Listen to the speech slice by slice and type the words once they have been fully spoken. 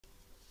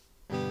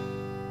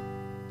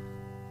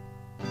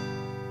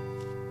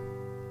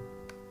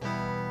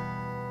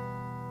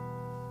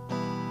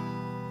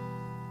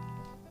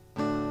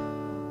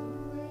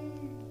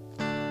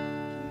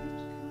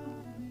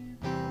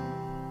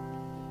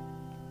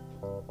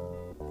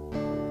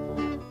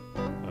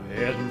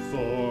Heading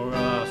for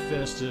a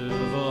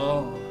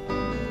festival,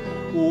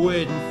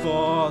 waiting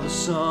for the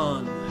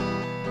sun,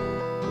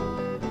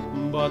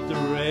 but the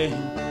rain,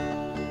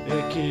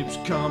 it keeps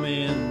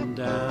coming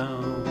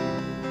down.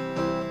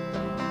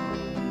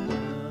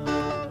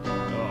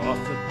 Off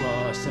the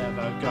bus, have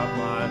I got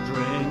my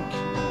drink?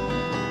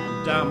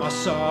 Down my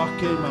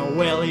sock, in my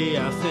welly,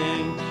 I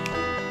think.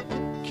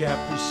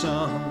 Capri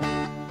Sun,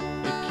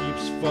 it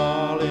keeps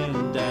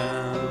falling down.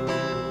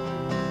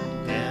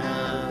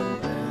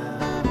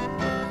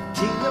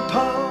 Tina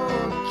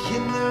Park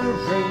in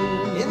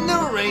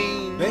the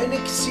rain,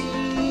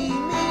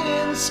 Benixime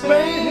in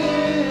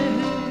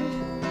Spain,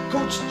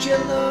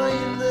 Coachella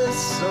in the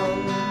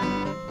sun,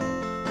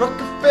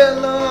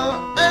 Rockefeller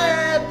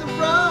at the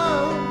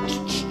round.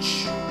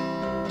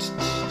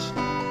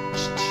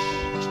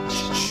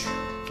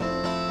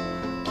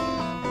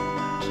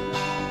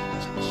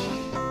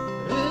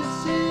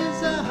 This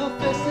is a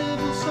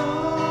festival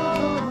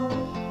song.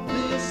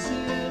 This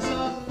is a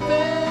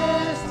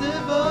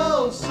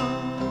festival song.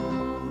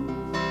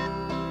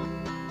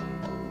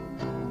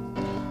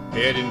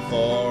 Heading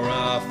for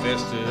a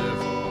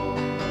festival,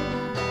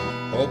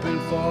 hoping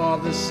for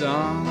the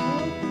sun,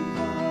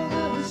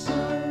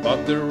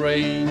 but the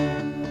rain,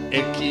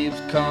 it keeps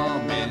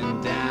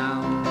coming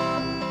down.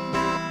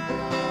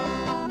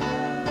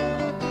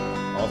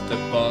 Off the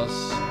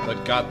bus, I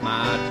got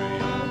my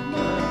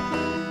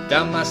drink.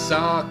 Down my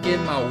sock,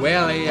 in my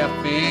welly, I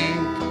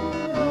think.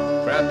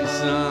 Crappy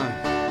sun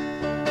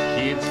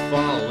keeps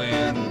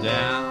falling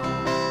down.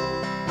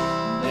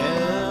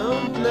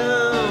 Down,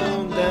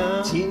 down,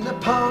 down. Tina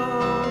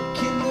Park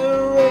in the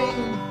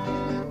rain,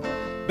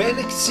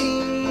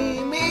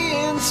 Benixime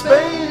in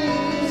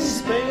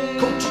Spain,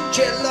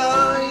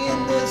 Coachella in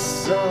the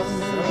sun,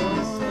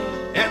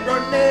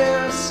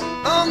 Evernear's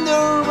on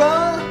the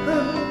run,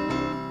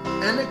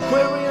 an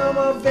aquarium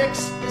of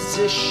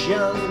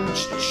exposition.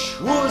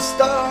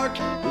 Woodstock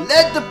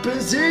led the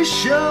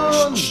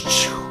position.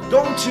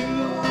 Going to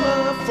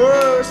my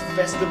first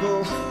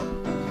festival.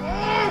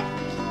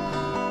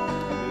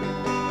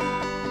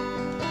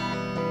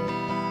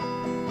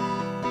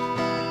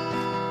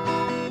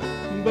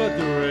 But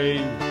the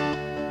rain,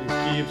 it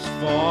keeps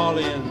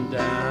falling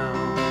down.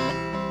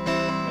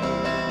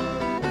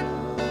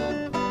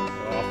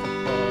 Off the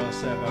bus,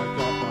 have I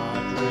got my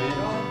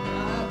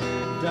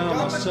drink? Down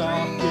my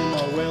sock, in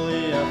my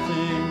welly, I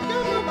think.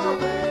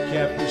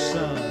 Capri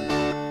Sun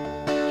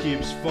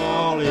keeps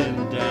falling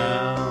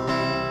down.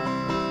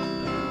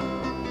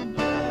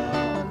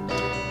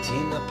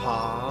 Tina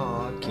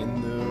Park in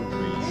the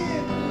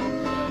rain,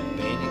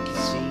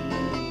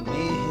 Benixime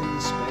in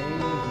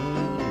Spain,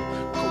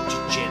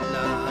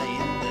 Coachella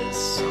in the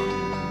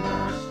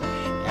sun,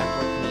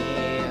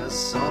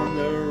 Evernear's on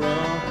the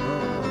run,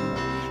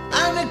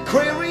 an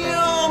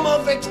aquarium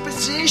of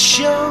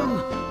exposition.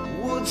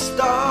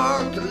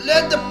 Woodstock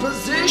led the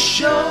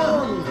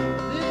position.